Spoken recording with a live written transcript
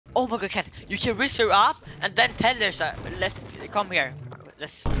Oh my god, Ken, you can raise her up and then tell her, let's come here,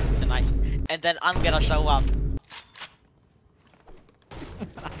 let's tonight, and then I'm gonna show up.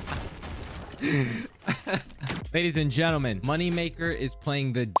 Ladies and gentlemen, Moneymaker is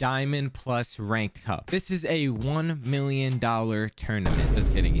playing the Diamond Plus Ranked Cup. This is a $1 million tournament.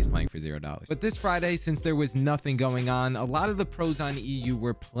 Just kidding, he's playing for $0. But this Friday, since there was nothing going on, a lot of the pros on EU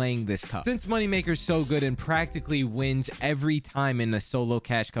were playing this cup. Since Moneymaker's so good and practically wins every time in the solo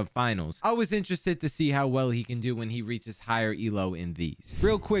cash cup finals, I was interested to see how well he can do when he reaches higher elo in these.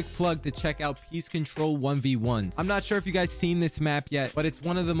 Real quick plug to check out Peace Control 1v1s. I'm not sure if you guys seen this map yet, but it's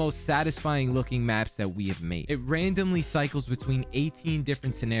one of the most satisfying looking maps that we have made. It randomly cycles between 18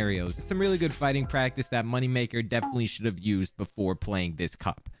 different scenarios. It's some really good fighting practice that Moneymaker definitely should have used before playing this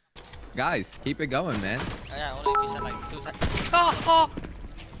cup. Guys, keep it going, man. Yeah, only if you said like 2 seconds. Oh!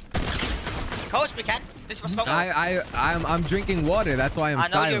 Coach me, Ken. This was so good. I'm drinking water. That's why I'm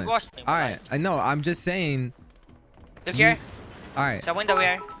silent. I know you're ghosting. All right, I know. I'm just saying. Look here. All right. There's a window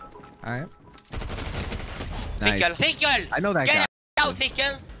here. All right. Nice. Tickle. I know that guy. Get out,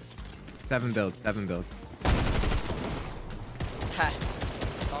 Tickle. 7 builds. 7 builds.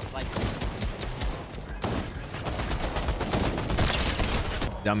 Don't like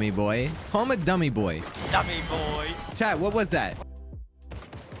Dummy boy. Call him a dummy boy. dummy boy. Chat, what was that?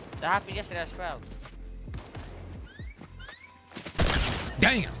 That happened yesterday as well.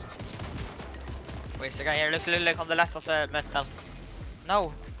 Damn. Wait, there's a guy here. Look on the left of the metal.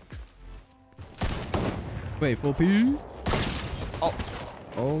 No. Wait, full P? Oh.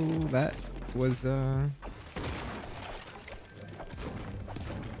 Oh, that was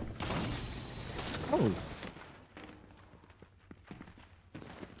Oh.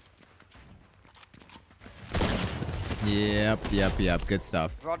 Yep. Good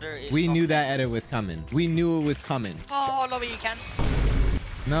stuff. We knew that edit was coming. We knew it was coming. Oh, love you, Ken.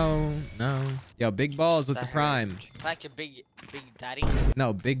 No. Yo, big balls with the prime. Thank you, big daddy.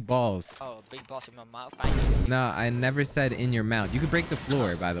 No, big balls. Oh, big balls in my mouth. Thank you. No, I never said in your mouth. You could break the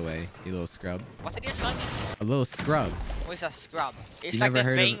floor, by the way, you little scrub. What did you say? A little scrub. What is a scrub? It's You like never the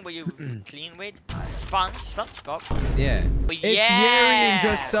heard thing of- where you clean with. SpongeBob. Yeah. Oh, It's yeah.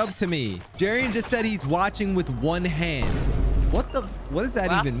 Jarian just subbed to me. Jarian just said he's watching with one hand. What does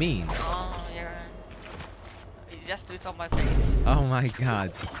that even mean? Oh, yeah. You just do it on my face. Oh my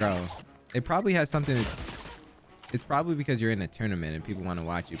god, bro. It probably has something to... It's probably because you're in a tournament and people want to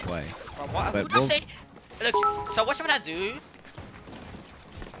watch you play. What? Who does say? Look, so what should I do?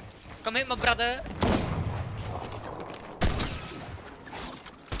 Come here, my brother.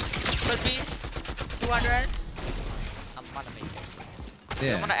 Full piece. 200. I'm Moneymaker.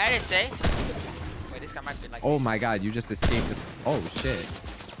 Yeah. I'm gonna edit this. Wait, this guy might be like. Oh this. my god, you just escaped it. Oh shit.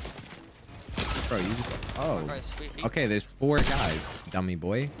 Bro, you just... Oh. Bro, it's 3 people. Okay, there's 4 guys. Dummy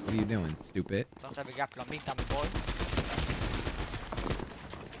boy. What are you doing, stupid? Don't have a gap on me, dummy boy.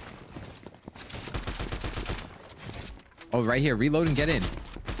 Oh, right here. Reload and get in.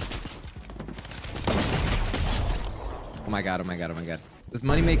 Oh my god. Does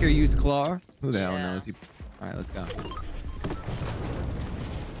Moneymaker use claw? Who the hell knows? All right, let's go.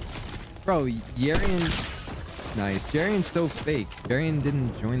 Bro, Yarian... Nice. Jarian's so fake. Jarian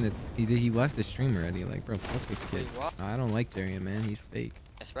didn't join the... He left the stream already. Like, bro, fuck this kid. I don't like Jarian, man. He's fake.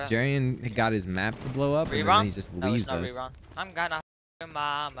 Jarian got his map to blow up and then he just leaves us. I'm gonna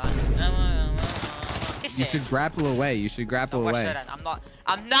mama. You should grapple away. You should grapple away.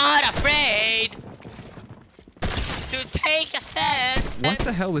 I'm not afraid to take a stand. What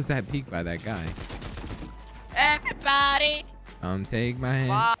the hell was that peek by that guy? Everybody. Take my hand.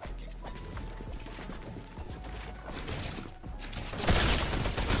 What?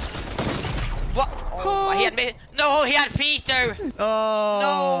 Oh, he had me. No, he had Peter. Oh.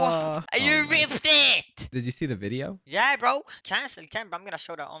 No. You ripped it. Did you see the video? Yeah, bro. Cancel, Ken. I'm gonna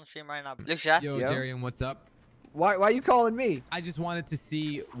show that on stream right now. Look at that. Yo, Jarian, what's up? Why are you calling me? I just wanted to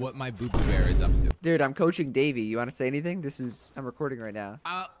see what my boo-boo bear is up to. Dude, I'm coaching Davey. You want to say anything? I'm recording right now.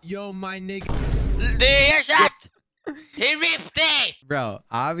 Yo, my nigga. Here's that. He ripped it. Bro,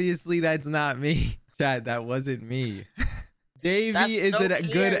 obviously that's not me. Chat, that wasn't me. Davey is a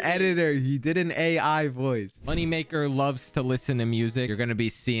good editor. He did an AI voice. Moneymaker loves to listen to music. You're going to be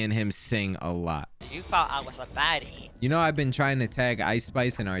seeing him sing a lot. You thought I was a baddie. You know, I've been trying to tag Ice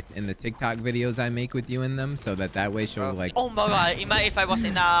Spice in the TikTok videos I make with you in them, so that way she'll like. Oh my god! Imagine if I was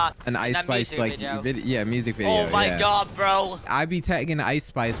in an Ice Spice like music video. Oh my god, bro! I be tagging Ice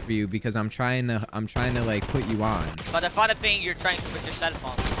Spice for you because I'm trying to like put you on. But the funny thing, you're trying to put your cell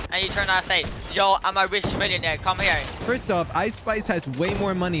phone, and you turn around and say, "Yo, I'm a rich millionaire. Come here." First off, Ice Spice has way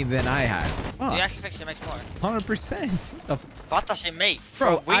more money than I have. Do you actually think she makes more? 100%. What does she make?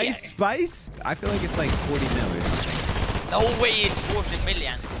 Bro, From where? Ice Spice? I feel like it's like 40 mil or something. No way it's 40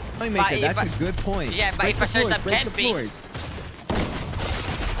 million. Moneymaker, that's a good point. Yeah, but break if I search some break the KenBeans. floors.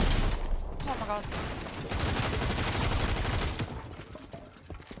 Oh my god.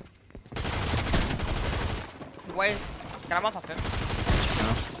 Wait, can I one-pop him? No.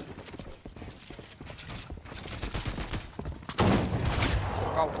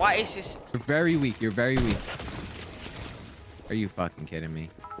 Bro, what is this? You're very weak. You're very weak. Are you fucking kidding me?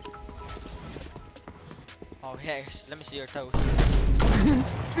 Oh, yes. Let me see your toes.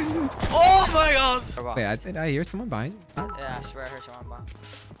 Oh my god! Wait, I hear someone behind you. Yeah, I swear I heard someone behind.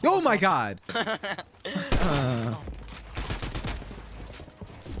 Oh my god!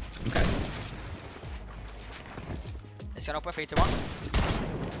 Okay. It's gonna open 3, 2, 1.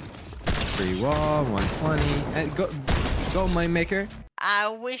 3 wall, 120. And go, Moneymaker. I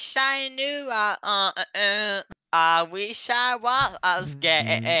wish I knew. I wish I was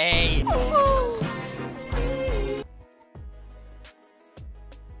gay.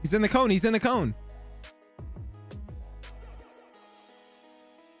 He's in the cone. He's in the cone.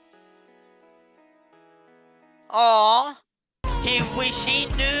 Aw, he wish he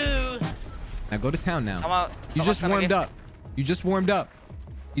knew. Now go to town now. You Someone's just warmed up. You just warmed up.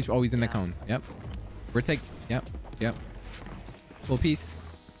 He's always in the cone. Yep. We're taking. Yep. Yep. Full piece.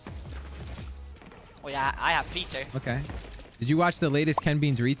 Oh yeah, I have Peter. Okay. Did you watch the latest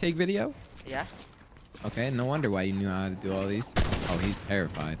KenBeans retake video? Yeah. Okay. No wonder why you knew how to do all these. Oh, he's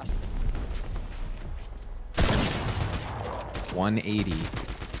terrified. 180.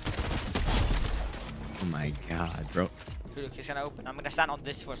 Oh my god, bro. Look, he's gonna open. I'm gonna stand on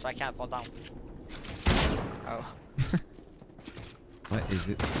this floor so I can't fall down. Oh. What is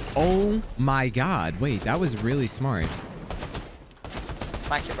it? Oh my god. Wait, that was really smart.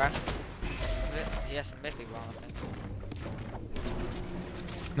 Thank you, bro. He has a mythic one, I think.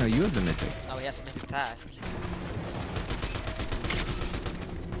 No, you have the mythic. No, he has a mythic tag.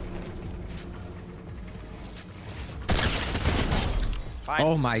 Fine.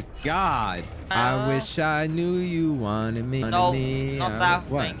 Oh my god. I wish I knew you wanted me. No, me. not that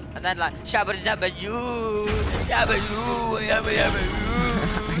What? thing. And then like, shabba dabba you, yabba you, yabba yabba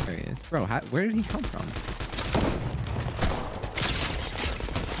you. There he is. Bro, where did he come from?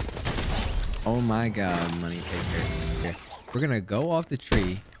 Oh my god, Moneymaker. We're gonna go off the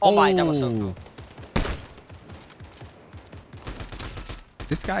tree. Oh my, that was so cool.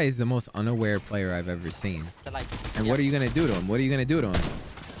 This guy is the most unaware player I've ever seen. Like, And what are you gonna do to him? What are you gonna do to him?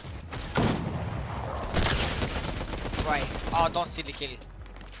 Right. Oh, don't see the kill.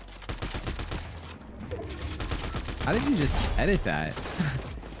 How did you just edit that?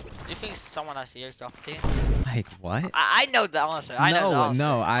 Do you think someone has earcraft here? Like what? I know the answer. I know the answer.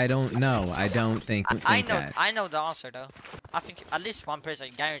 No, I don't know. I don't think that. I know the answer though. I think at least one person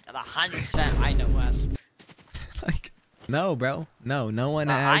guaranteed 100% I know us. Like, no, bro. No one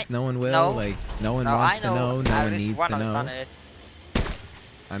has. No one will. No, like, no one wants to know. No one needs to one has know. done it.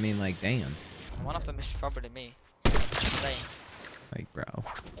 I mean, like, damn. One of them is probably me. Just saying. Like, bro.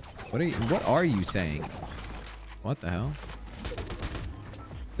 What are you saying? What the hell?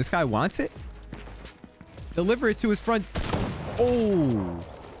 This guy wants it? Deliver it to his front. Oh.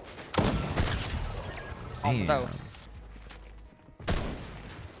 Oh Damn. no.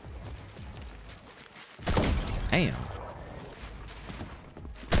 Damn.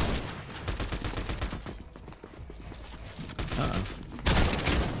 Uh-oh.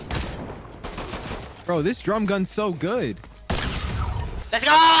 Bro, this drum gun's so good. Let's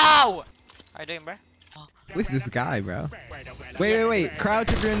go! How you doing, bro? Who's this guy, bro? Wait. Crouch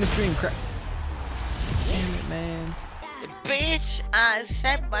if you're in the stream. Damn it, man. Bitch, I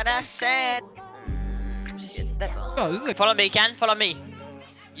said what I said. Oh, this is a... Follow me, Ken. Follow me.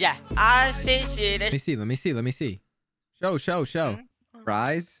 Yeah. I see shit. Let me see. Show.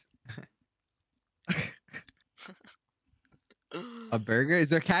 Fries. A burger. Is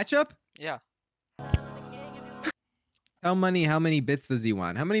there ketchup? Yeah. How many bits does he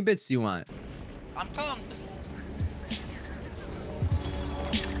want? How many bits do you want? I'm calm.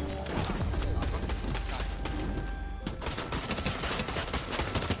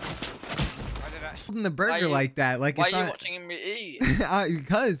 Holding the burger like that, like why it's are you not... watching me eat?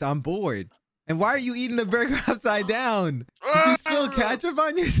 Because I'm bored. And why are you eating the burger upside down? Did you spill ketchup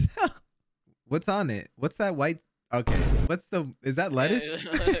on yourself? What's on it? What's that white? Okay. What's the? Is that lettuce?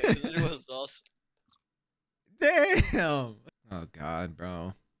 It was sauce. Damn. Oh God,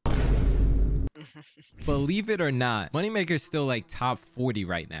 bro. Believe it or not, Moneymaker's still like top 40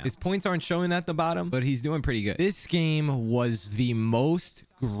 right now. His points aren't showing at the bottom, but he's doing pretty good. This game was the most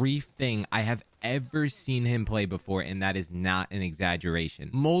grief thing I have ever seen him play before, and that is not an exaggeration.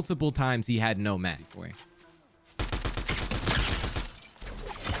 Multiple times he had no match before.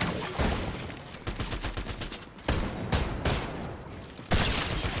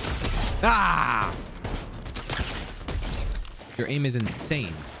 Ah! Your aim is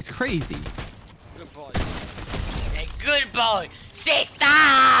insane. It's crazy. Good boy. Hey, good boy. Sit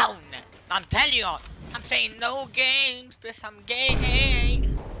down. I'm telling you, I'm playing no games because I'm gay.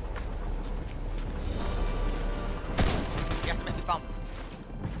 Yes, to make you bump.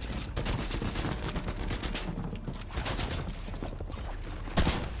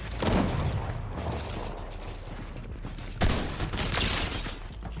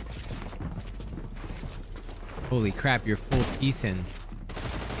 Holy crap, you're full piecing.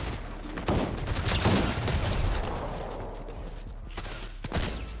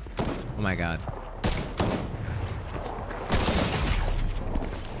 Oh my god.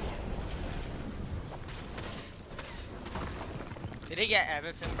 Did he get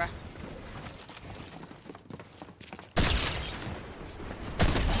everything, bro?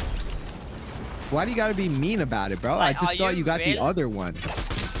 Why do you gotta be mean about it, bro? Like, I just thought you got real? the other one.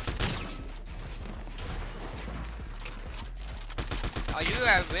 Are you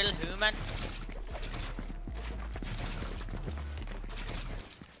a real human?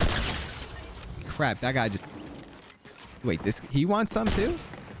 Crap, that guy just... Wait, he wants some too?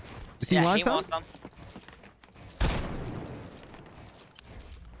 Does he want some? Wants some.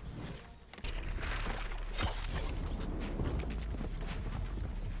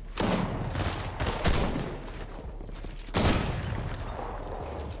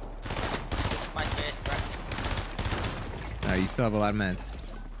 This is my favorite, bro. No, you still have a lot of meds.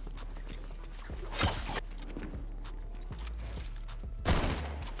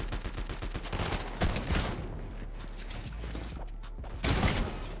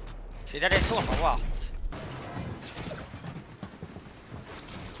 See, that is so for what?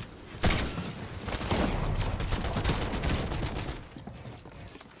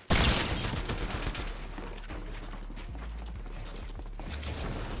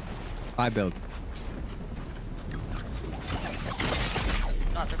 Five builds.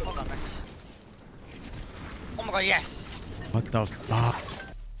 No, they're full damage. Oh my god, yes! What the fuck?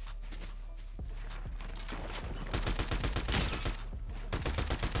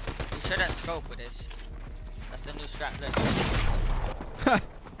 You shouldn't scope with this. That's the new strat, look.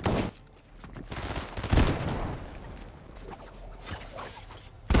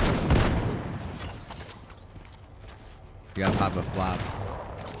 You gotta pop a flop.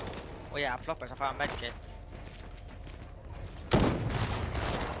 Oh yeah, floppers, I found a medkit.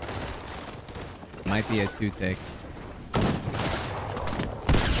 Might be a 2-tick.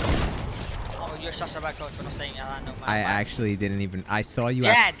 Oh, you're such a bad coach for not saying that. I actually didn't even... I saw you...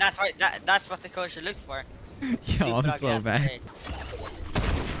 Yeah, that's right. That's what the coach should look for. Yo, I'm so bad.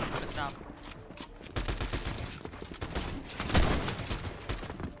 Look now.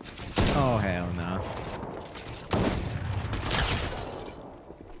 Oh, hell no.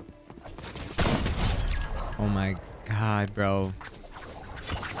 Oh my god, bro.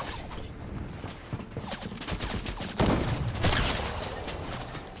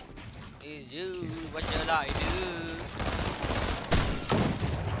 You do what you like to do.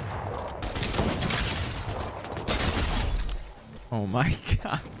 Oh my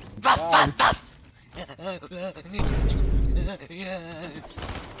god. Buff, buff, buff.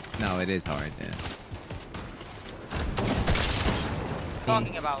 No, it is hard, yeah.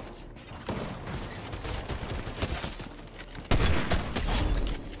 Talking about.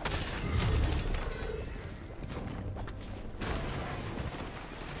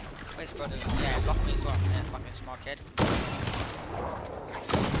 Where's brother? Yeah, block me as well. Yeah, fucking smart kid.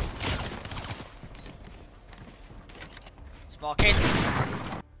 Small kid.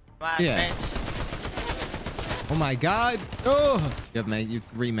 Man, Yeah. bitch. Oh my god. Oh! You have you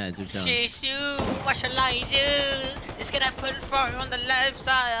 3 meds, you're done. She's you, what shall I do? It's gonna put fire on the left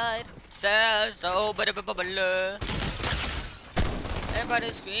side. Says so, but popular.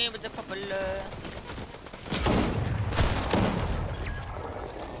 Everybody scream with the popular.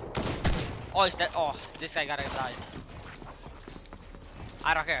 Oh, is that? Oh, this guy gotta die.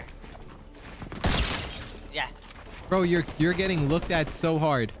 I don't care. Yeah. Bro, you're getting looked at so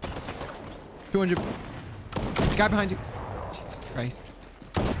hard. 200. Guy behind you. Jesus Christ.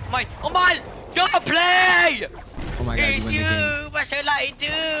 Oh my, go play! Oh my god, It's you you, win the game. what shall I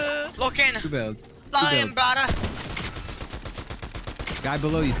do? Looking, 2 builds. 2 lying, builds. brother. Guy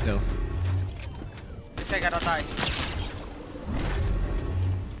below you still. I don't die.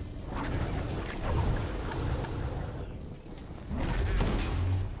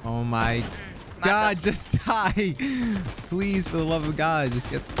 Oh my God, just die. Please, for the love of God, just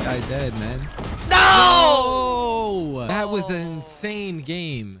get the guy dead, man. No! That was an insane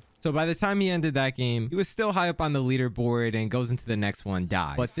game. So by the time he ended that game, he was still high up on the leaderboard and goes into the next one,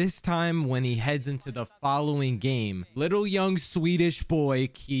 dies. But this time, when he heads into the following game, little young Swedish boy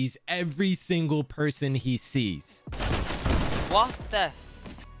keys every single person he sees. What the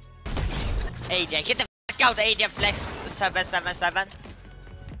Adrian, get the f out, Adrian Flex 777.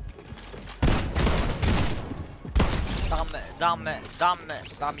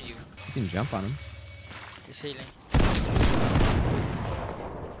 Damn you. You can jump on him. He's healing.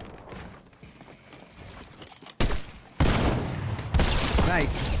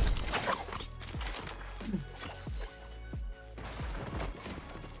 Nice.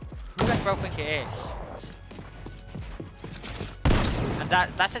 Who does bro think he is? And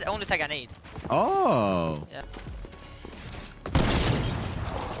that's the only tag I need. Oh. Yeah.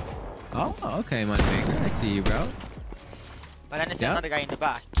 Oh, okay, Moneymaker. I see you, bro. But then there's Yep. another guy in the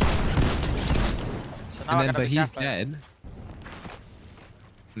back. So now And I then, gotta but be he's careful. dead.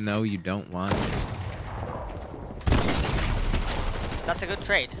 No, you don't want. That's a good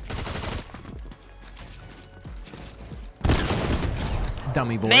trade.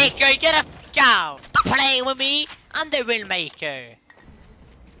 Dummy boy. Maker, get a f out! Stop playing with me! I'm the real Maker!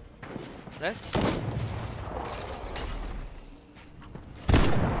 Look.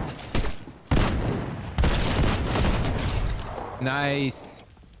 Nice.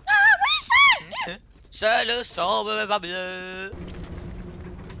 Seul sombre bleu.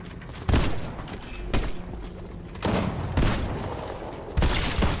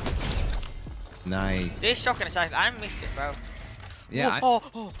 Nice. This shotgun is actually, I missed it, bro. Yeah. Oh.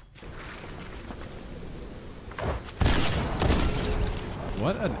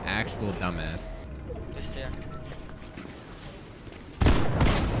 What an actual dumbass. This here.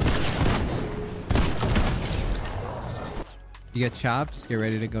 You get chopped, just get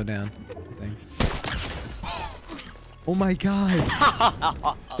ready to go down. Thing. Oh my God.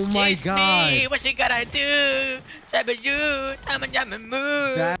 Oh my Teach God. me what you gotta do. Sabe you, time and jam and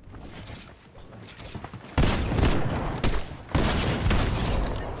move. That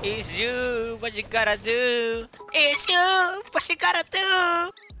It's you, what you gotta do. It's you, what you gotta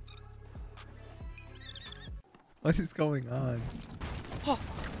do. What is going on? Oh.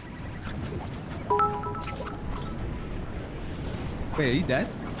 Wait, are you dead?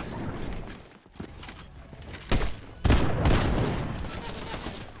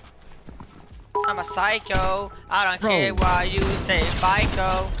 I'm a psycho. I don't Bro. care why you say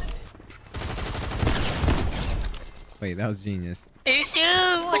psycho. Wait, that was genius. It's you,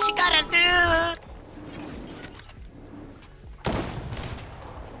 what you gotta do.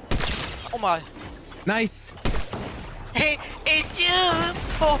 Oh my. Nice. Hey, it's you.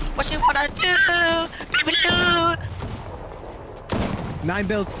 Oh, what you wanna do? Baby Lou. 9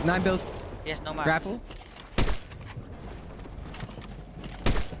 builds. 9 builds. Yes, no max. Grapple.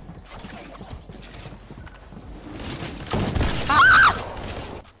 Ah!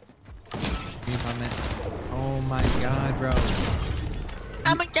 Oh my God, bro.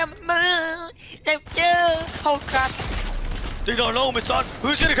 I'm a jammer. Oh crap. They don't know me, son.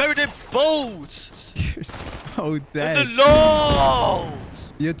 Who's gonna carry the boats? You're so dead. The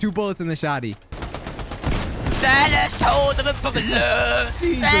loads. You have 2 bullets in the shoddy. Silence told them a popular.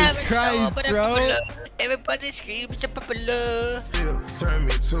 Jesus Christ, bro. Everybody screams a popular. Turn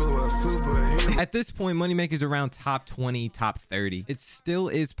me to a superhero. At this point, Moneymaker's around top 20, top 30. It still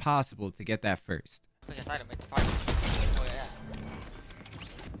is possible to get that first. Oh yeah.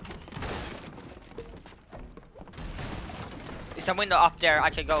 There's a window up there. I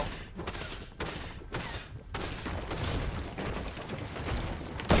can go.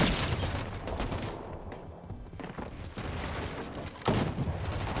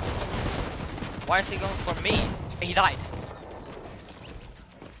 Why is he going for me? He died.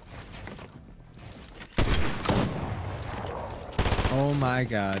 Oh my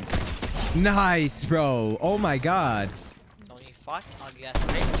God. Nice, bro. Oh my God. Don't you fuck? I'll get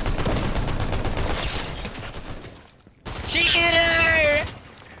cheater!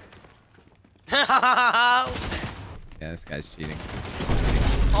 Yeah, this guy's cheating.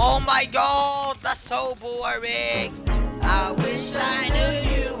 Oh my god, that's so boring. I wish I knew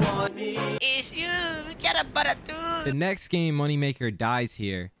you want me. It's you, get a butter too. The next game, Moneymaker dies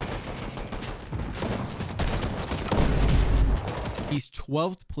here. He's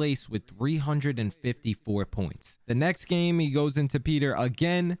 12th place with 354 points. The next game, he goes into Peter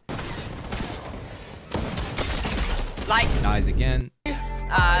again. Like, Dies again.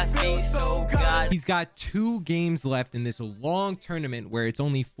 I feel so good. He's got 2 games left in this long tournament where it's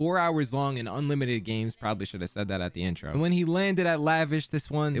only 4 hours long and unlimited games. Probably should have said that at the intro. And when he landed at Lavish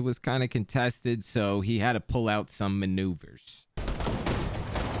this one, it was kind of contested, so he had to pull out some maneuvers.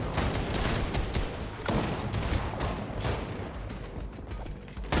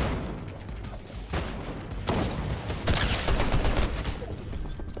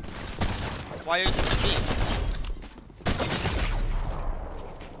 Why are you shooting me?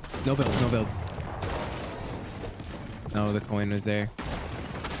 No builds, no builds. No, the coin was there.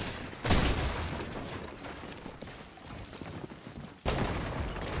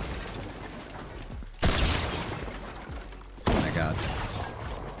 Oh my god.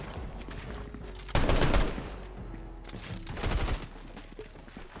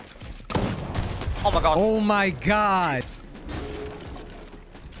 Oh my god. Oh my god.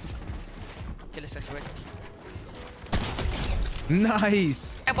 Kill this guy quick. Nice.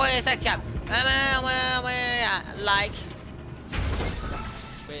 Hey boy, it's a cap. Like.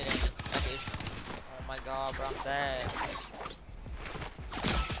 Spitting. That is. Oh my god, bro, I'm dead.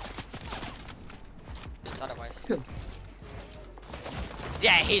 It's otherwise.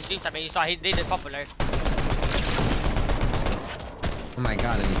 Yeah, he streamed at me. You saw he did it popular. Oh my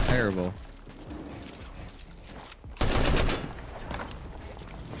god, it was terrible.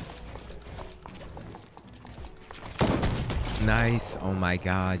 Nice. Oh my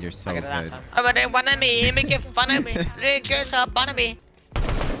god, you're so good. Oh, but they wanted me, making fun of me. They just up on me.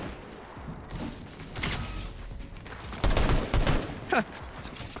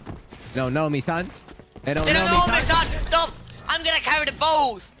 They don't know me, son. They don't They know don't me, know me, son. Don't. I'm gonna carry the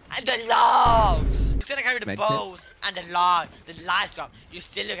bows and the logs. He's gonna carry the bows and the log. The lights come. You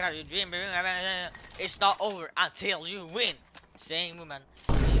still looking at your dream. It's not over until you win. Same woman.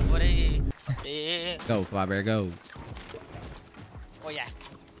 Same what it is. Go, Flybbear, go. Oh yeah.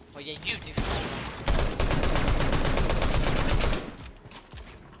 Oh yeah, you do.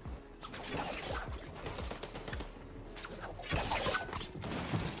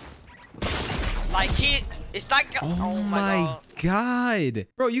 Like it's like Oh my god.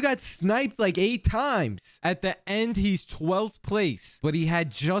 Bro, you got sniped like 8 times. At the end, he's 12th place, but he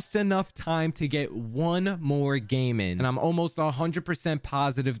had just enough time to get 1 more game in. And I'm almost 100%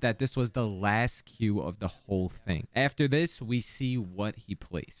 positive that this was the last queue of the whole thing. After this, we see what he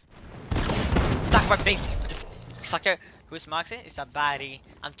placed. Suck my big sucker. Who's Moxie? It's a baddie.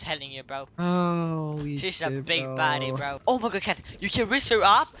 I'm telling you, bro. Oh, She's a big baddie, bro. Oh my god, Ken. You can raise her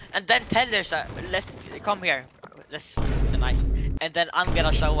up and then tell her, let's come here. Let's tonight. And then I'm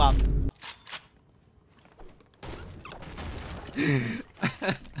gonna show up. You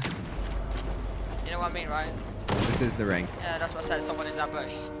know what I mean, right? This is the rank. Yeah, that's what I said. Someone in that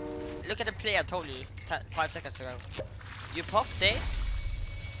bush. Look at the play I told you 5 seconds ago. You pop this.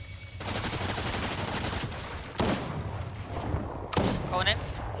 Going in.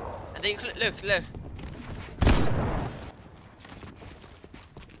 And then you look.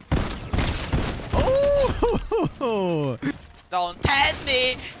 Oh! Don't tell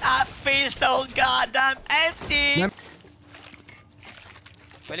me I feel so goddamn empty. Yep.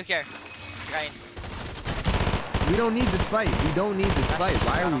 Wait, look here. Right. We don't need this fight. We don't need this fight.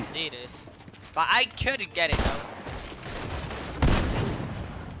 Why are we? Don't need this. But I could get it though.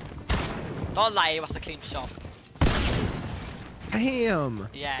 Don't lie, it was a clean shot. Damn.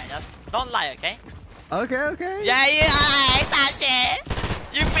 Yeah, don't lie, okay? Okay. Yeah, that's it.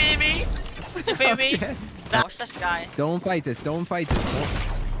 You feel me? You feel me? Okay. Watch this guy. Don't fight this. Don't fight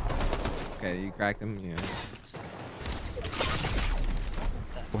this. Okay, you cracked him. Yeah.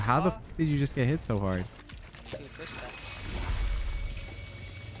 Well, how the f did you just get hit so hard?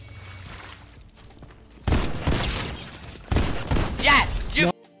 Yeah, you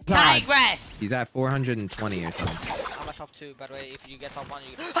tigress. He's at 420 or something. I'm a top 2, by the way. If you get top 1,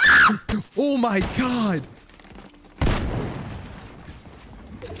 you. Oh my god.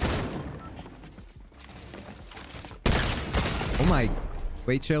 Oh my.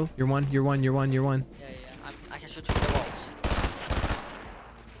 Wait, chill. You're one. Yeah. I can shoot through the walls.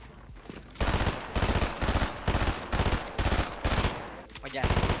 Oh yeah.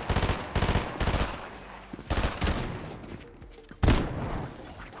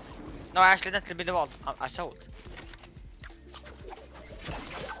 No, I accidentally beat the wall. I sold.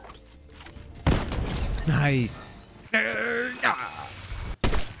 Nice.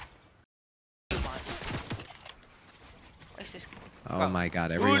 What's this? Oh Bro, my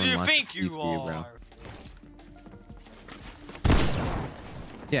god. Who Everyone do you wants think a you piece of are? bro.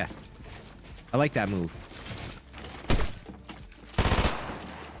 Yeah. I like that move.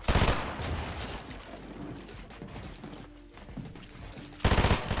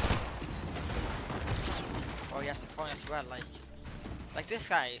 has the coin as well. Like this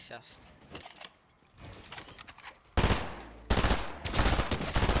guy is just.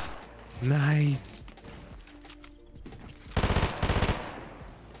 Nice.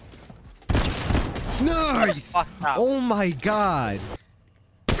 Nice. Fuck up. Oh my god.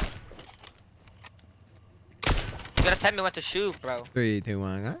 You gotta tell me what to shoot, bro. 3, 2,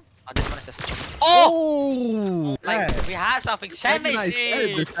 1, go. Oh, this one is just. Oh! Like we have something. Shot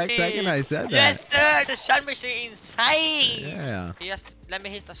machine. The second I said that. Yes, sir. The shot machine insane. Yeah. Yes. Let me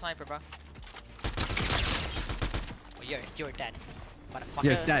hit the sniper, bro. Oh, you're dead, motherfucker.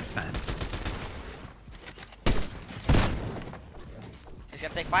 You're dead, fam. He's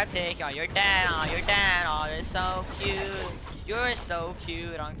gonna take 5 tick. Oh, you're dead. Oh, you're dead. Oh, you're so cute. You're so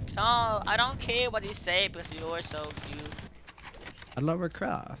cute. I don't care what you say because you're so cute. I love her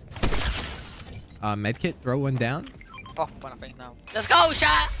craft. Medkit, throw one down. Oh, what I think now. Let's go,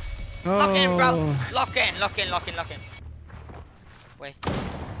 shot. Oh. Lock in, bro. Lock in. Wait.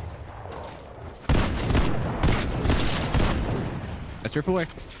 That's your floor.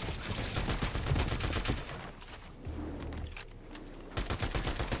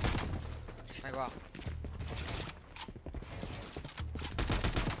 It's gonna go out.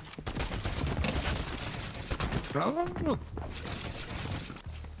 Oh.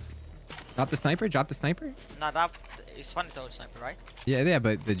 Drop the sniper. Drop the sniper. No, that it's funny to hold sniper, right? Yeah,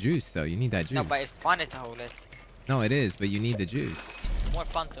 but the juice though. You need that juice. No, but it's funny to hold it. No, it is, but you need the juice. More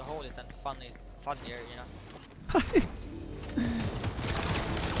fun to hold it than funnier, you know.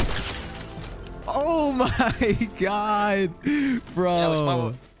 Oh my god, bro. You know, it's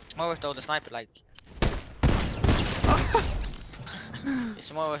more worth to hold the sniper, like.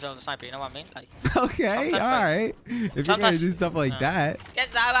 It's more worth to hold the sniper, you know what I mean? Like. Okay, alright. If you're gonna do stuff like that.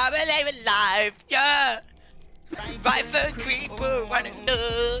 Guess I believe in life, yeah. Right for creeper, wanna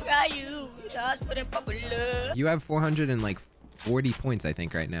know are you? Just for the popular. You have 440 points, I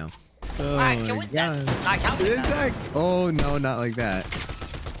think, right now. Oh I my can win god. that. I can win that. Oh no, not like that.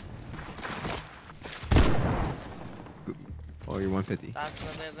 Oh, you're 150. That's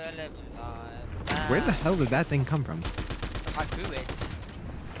what we live in life. Where the hell did that thing come from? I grew it.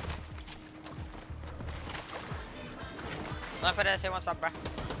 Not for that, say what's up, bruh.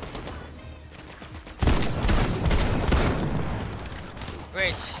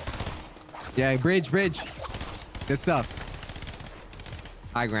 Bridge. Yeah, bridge. Good stuff.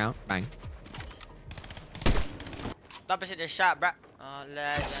 High ground. Bang. Stop the shot, bruh.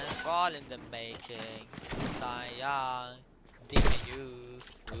 Legends fall in the making. Die young. Deep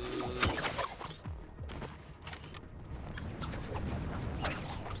youth. Ooh.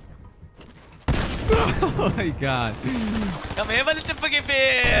 Oh my god. Come here, my little fucking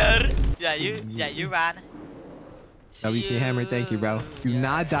bear. Yeah, you ran. WC Hammer, thank you, bro. Do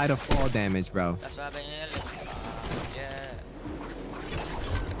not die to fall damage, bro. That's what I've been yeah.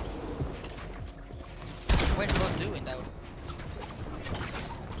 What's both doing though?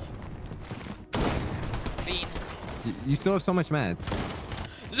 Fiend. You still have so much mats.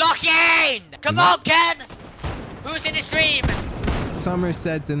 Lock in! Come on, Ken! Who's in the stream?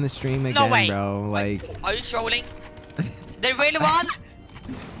 Somerset's in the stream again, No way. bro. Like, Are you trolling? They really won?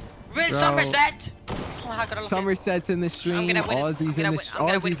 Real Bro. Somerset? Oh, how could I look Somerset's in the stream. gonna win it. Aussie's in the win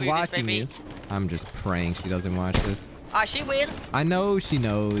Aussie's for you, watching baby. you. I'm just praying she doesn't watch this. She will. I know she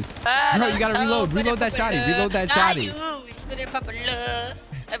knows. No, you gotta reload. Reload that shotty. Reload that shotty.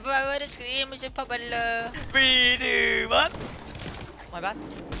 Everybody scream is popular. 3, 2, 1. My bad.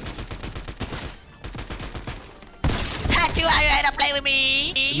 Had you ready to play with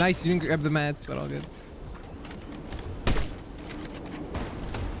me? Nice, you didn't grab the mats, but all good.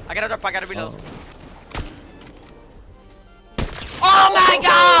 I gotta drop, I gotta reload. Oh my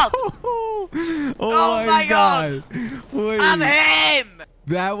god! Oh my god! Wait. I'm him!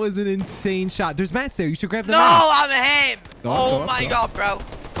 That was an insane shot. There's mats there. You should grab the No, mats. I'm him! Go up, Oh go up, my go god, bro.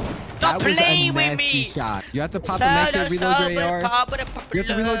 Stop That was playing a with nasty me! shot. You have to pop a method, reload your AR. You have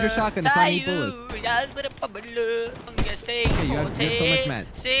to reload your shotgun. It's not any bullets. Okay, you have so much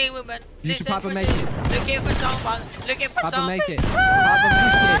mats. Sing woman. You should pop a make it. Looking for someone. Looking for Pop a someone. make it. Pop a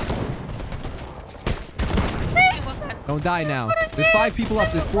make it. Sing woman. Don't die now. There's 5 people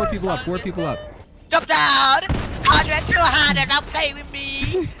up. There's 4 people up. 4 people up. Drop down. 100, 200. Now play with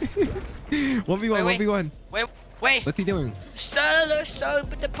me. 1v1, Wait. 1v1. Wait. What's he doing?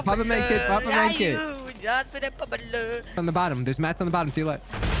 Pop a make it, pop a make it. it. On the bottom. There's mats on the bottom. See you later.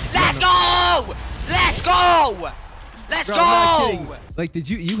 Let's go! Let's go! Let's Bro, I'm not go! kidding. Like,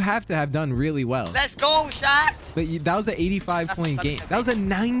 you have to have done really well. Let's go, shots! But that was an 85-point game. That was a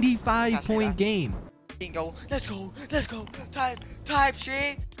 95-point game. Let's go! Let's go! Type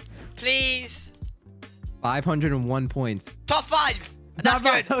shit! Please! 501 points. Top 5. That's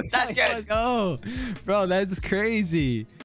good. That's good. Let's go. Bro, that's crazy.